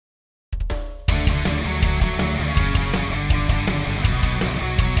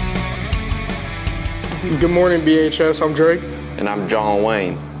Good morning, BHS. I'm Drake. And I'm John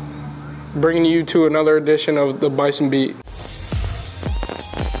Wayne. Bringing you to another edition of the Bison Beat.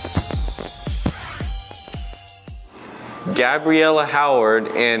 Gabriella Howard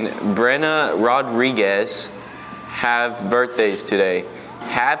and Brenna Rodriguez have birthdays today.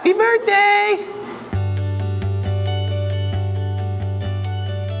 Happy birthday!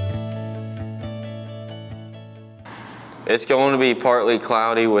 It's going to be partly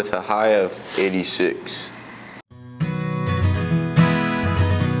cloudy with a high of 86.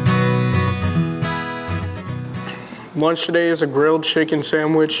 Lunch today is a grilled chicken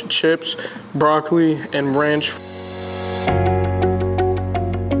sandwich, chips, broccoli, and ranch.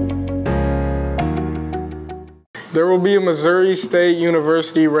 There will be a Missouri State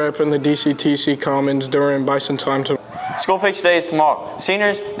University rep in the DCTC Commons during Bison time tomorrow. School picture day is tomorrow.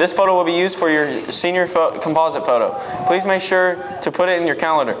 Seniors, this photo will be used for your senior composite photo. Please make sure to put it in your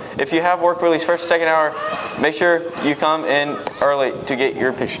calendar. If you have work release first, second hour, make sure you come in early to get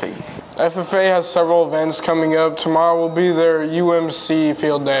your picture taken. FFA has several events coming up. Tomorrow will be their UMC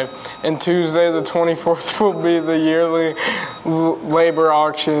field day, and Tuesday the 24th will be the yearly labor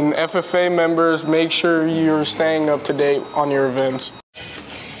auction. FFA members, make sure you're staying up to date on your events.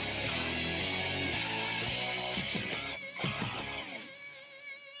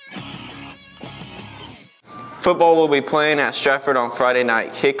 Football will be playing at Stratford on Friday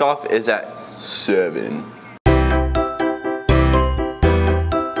night. Kickoff is at 7.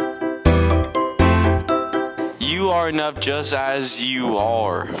 You are enough just as you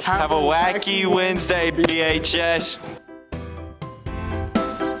are. Have a wacky Wednesday, BHS.